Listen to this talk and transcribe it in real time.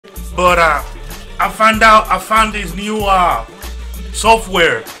But I found this new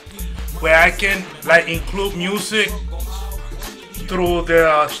software where I can like include music through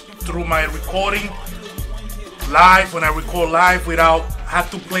my recording live when I record live without have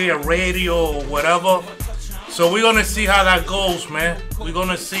to play a radio or whatever. So we're gonna see how that goes, man. We're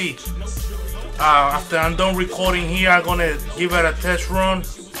gonna see. After I'm done recording here, I'm gonna give it a test run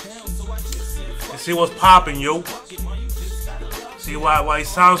and see what's popping, yo. See what it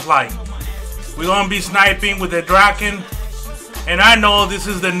sounds like. We're gonna be sniping with the Draken, and I know this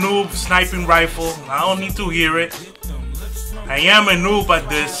is the noob sniping rifle. I don't need to hear it. I am a noob at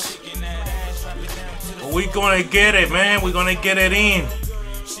this, but we're gonna get it, man. We're gonna get it in.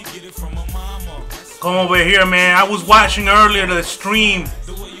 Come over here, man. I was watching earlier the stream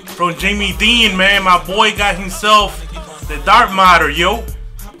from Jamie Dean, man. My boy got himself the Dark Matter, yo.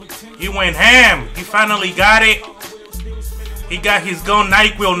 He went ham. He finally got it. He got his gun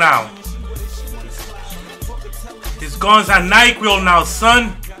NyQuil now. His guns are NyQuil now,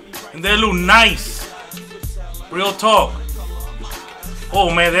 son. And they look nice. Real talk.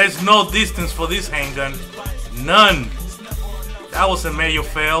 Oh, man, there's no distance for this handgun. None. That was a major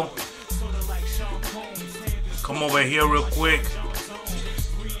fail. Come over here real quick.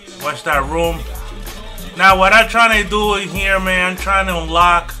 Watch that room. Now what I'm trying to do here, man, I'm trying to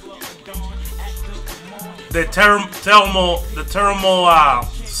unlock the thermal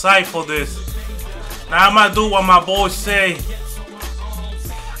sight for this. Now I'm gonna do what my boys say.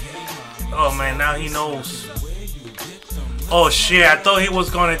 Oh man, now he knows. Oh shit, I thought he was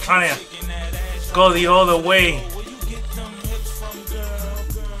gonna try to go the other way.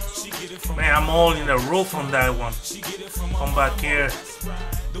 Man, I'm holding the roof on that one. Come back here.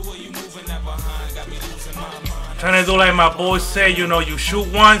 Trying to do like my boys say, you know, you shoot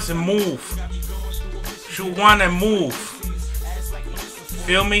once and move. Shoot one and move.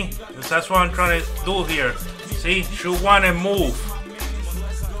 Feel me? That's what I'm trying to do here. See? Shoot one and move.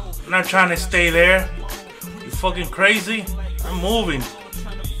 I'm not trying to stay there. You fucking crazy? I'm moving.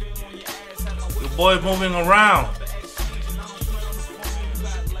 Your boy moving around.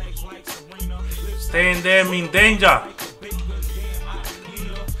 Staying there mean danger.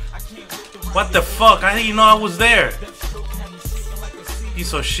 What the fuck? I didn't even know I was there.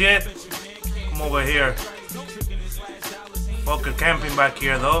 Piece of shit. Come over here. Fucker camping back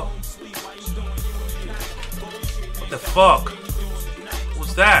here though. What the fuck?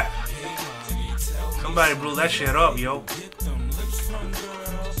 What's that? Somebody blew that shit up, yo.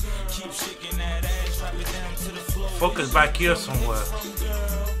 Fucker's back here somewhere.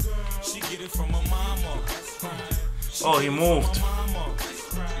 Oh, he moved.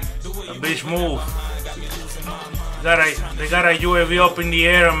 A bitch moved. They got a UAV up in the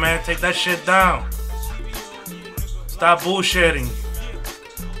air, man. Take that shit down. Stop bullshitting.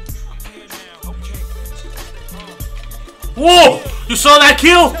 Whoa! You saw that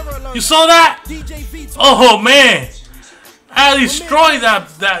kill? You saw that? Oh man! I destroyed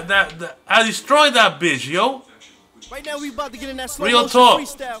I destroyed that bitch, yo. Right now we about to get in that slow real talk.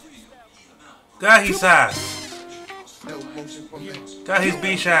 Got his ass. Got his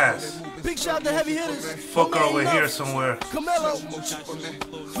bitch ass. Big shout to heavy hitters. Fucker over here somewhere.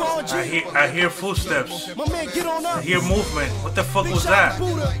 I hear footsteps. My man, get on up. I hear movement. What the fuck was that?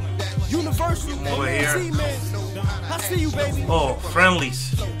 Come over here. I see you, baby. Oh,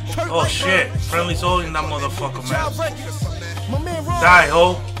 friendlies. Oh shit. Friendlies holding that motherfucker, man. Die,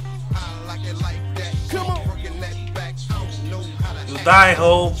 ho. Come on. You die,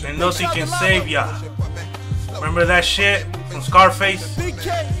 ho, and nothing can save ya. Remember that shit from Scarface?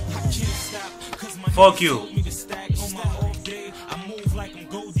 Fuck you.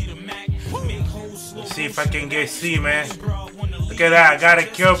 Let's see if I can get C, man. Look at that, I got a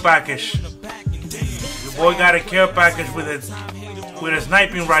care package. Your boy got a care package with a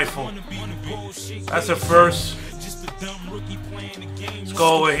sniping rifle. That's a first. Let's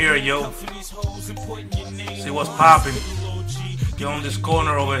go over here, yo. See what's popping. Get on this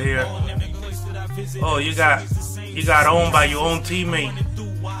corner over here. Oh, you got owned by your own teammate.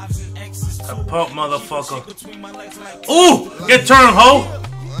 A punk motherfucker. Ooh! Get turned, ho!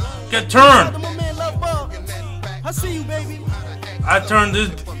 Get turned! I see you, baby. I turned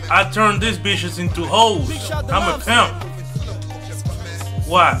this bitches into hoes. I'm a pimp.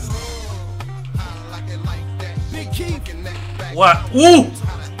 What? What? Ooh!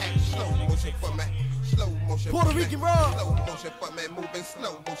 Puerto Rican Rob.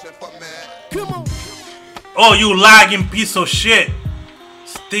 Come on. Oh, you lagging piece of shit.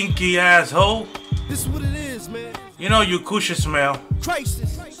 Stinky asshole. This is what it is, man. You know you cushion smell.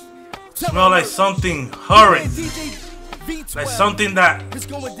 Crisis. Smell like something horrid. Like something that It's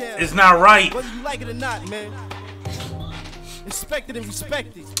going down. is not right. Whether you like it or not, man. Expect it and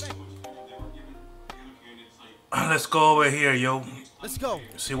respect it. Let's go over here, yo. Let's go.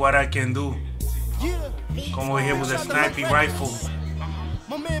 See what I can do. Yeah. Come over here with a sniping rifle.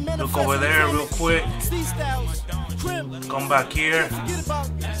 My man Look over there real quick. Steve Styles. Crim. Come back here. Forget about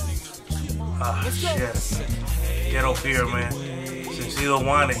it. Ah, shit. Get up here, man. Since you don't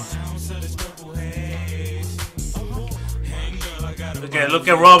want it. Look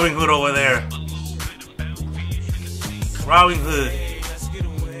at Robin Hood over there. Robin Hood.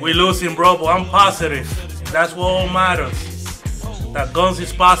 We losing, bro, but I'm positive. That's what all matters. That guns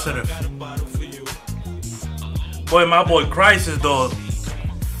is positive. Boy, my boy Crisis, though.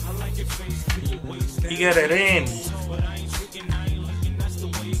 He get it in.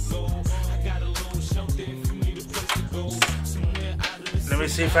 Let me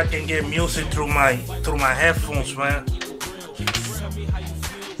see if I can get music through my headphones, man.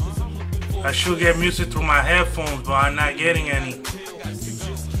 I should get music through my headphones, but I'm not getting any.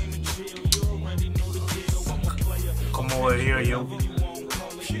 Come over here, yo.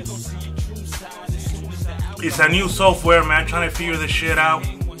 It's a new software, man. I'm trying to figure this shit out.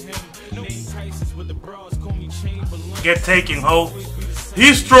 Get taken, ho.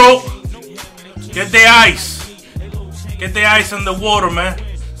 Heat stroke. Get the ice. Get the ice in the water, man.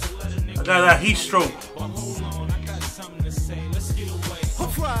 I got that heat stroke.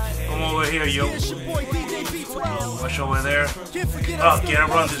 Come over here, yo. Watch over there. Oh, can't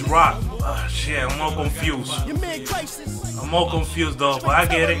run this rock. Oh, shit, I'm all confused. I'm all confused, though, but to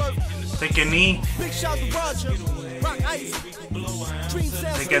get it. Take a knee.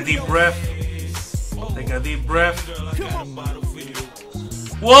 Take a deep breath. Take a deep breath.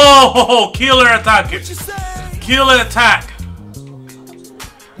 Whoa! Killer attack. Killer attack.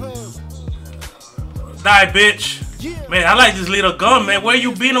 Die, bitch. Man, I like this little gun, man. Where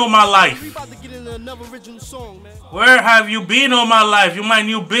you been all my life? Where have you been all my life? You my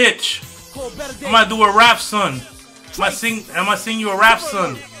new bitch. I'm gonna do a rap, son. I'm gonna sing you a rap,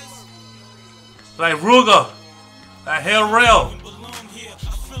 son. Like Ruger. Like Hell Rail.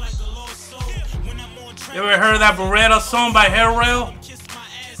 You ever heard that Beretta song by Hell Rail?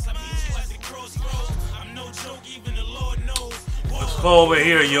 Let's go over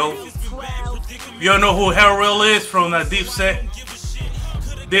here, yo. You don't know who Hell Rail is from that deep set?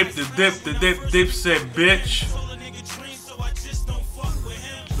 Deep set, bitch.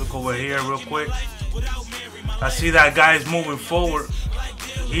 Look over here real quick. I see that guy's moving forward.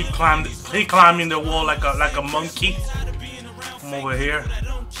 He climbing the wall like a monkey. Come over here.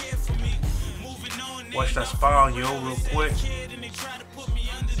 Watch that spawn, yo, real quick.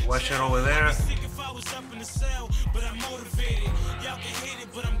 Watch it over there.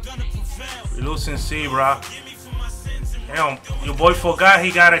 We losing C, bro. Damn, your boy forgot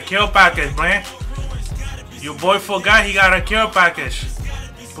he got a kill package, man. Your boy forgot he got a kill package.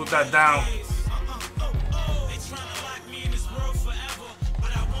 Put that down.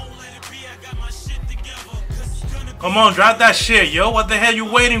 Come on, drop that shit, yo. What the hell you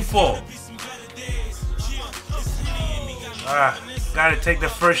waiting for? Gotta take the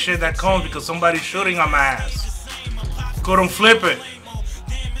first shit that comes because somebody's shooting on my ass. Couldn't flip it.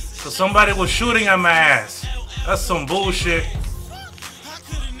 Cause somebody was shooting at my ass. That's some bullshit.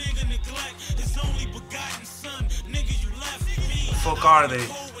 The fuck are they?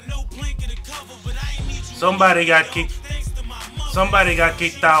 Somebody got kicked. Somebody got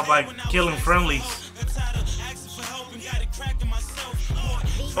kicked out by killing friendlies.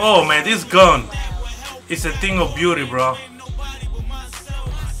 Oh man, this gun is a thing of beauty, bro.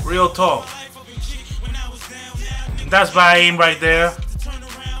 Real talk. That's by aim right there.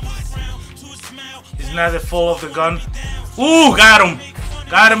 It's not the fault of the gun. Ooh, got him.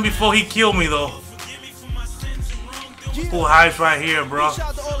 Got him before he killed me, though. Cool hives right here, bro.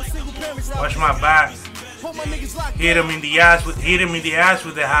 Watch my back. Hit him in the ass with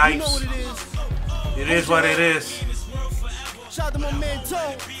the hives. It is what it is.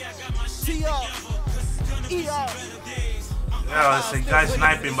 Yeah, it's a guy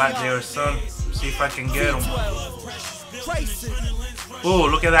sniping back there, son. See if I can get him. Ooh,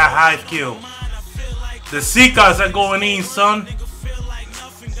 look at that hive kill. The Seekers are going in, son.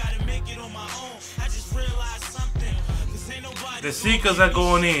 The Seekers are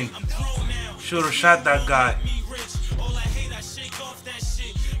going in. Should have shot that guy.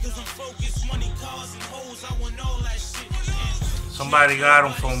 Somebody got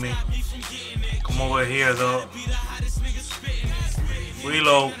him for me. Come over here, though.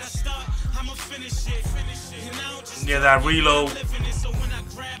 Reload. Get that reload.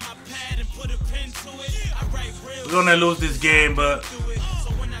 We're gonna lose this game, but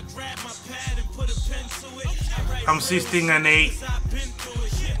I'm 16-8.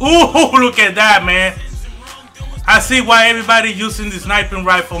 Ooh, look at that, man. I see why everybody using the sniping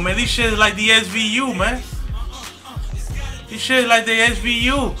rifle, man. This shit is like the SVU, man. This shit is like the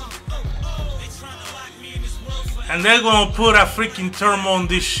SVU. And they're gonna put a freaking thermal on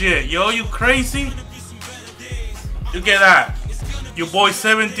this shit. Yo, you crazy? Look at that. Your boy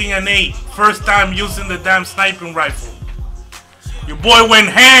 17-8. First time using the damn sniping rifle. Your boy went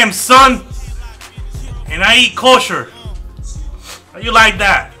ham, son. And I eat kosher. How you like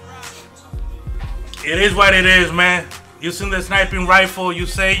that? It is what it is, man. Using the sniping rifle. You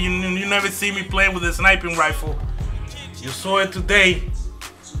say you never see me play with the sniping rifle. You saw it today.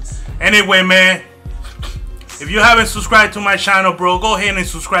 Anyway, man. If you haven't subscribed to my channel, bro, go ahead and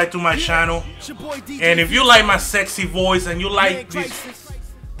subscribe to my channel. And if you like my sexy voice and you like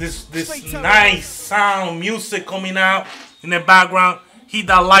this nice sound music coming out in the background, hit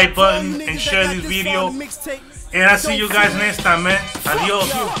that like button and share this video. And I'll see you guys next time, man. Adios.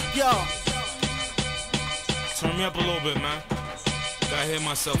 Turn me up a little bit, man. Gotta hear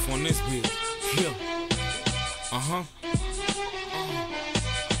myself on this beat.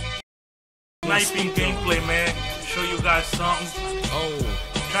 Sniping gameplay, man. Show you guys something.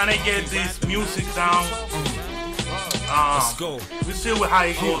 Trying to get this music down. Let's go. We see how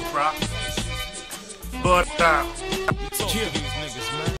it goes, bro. But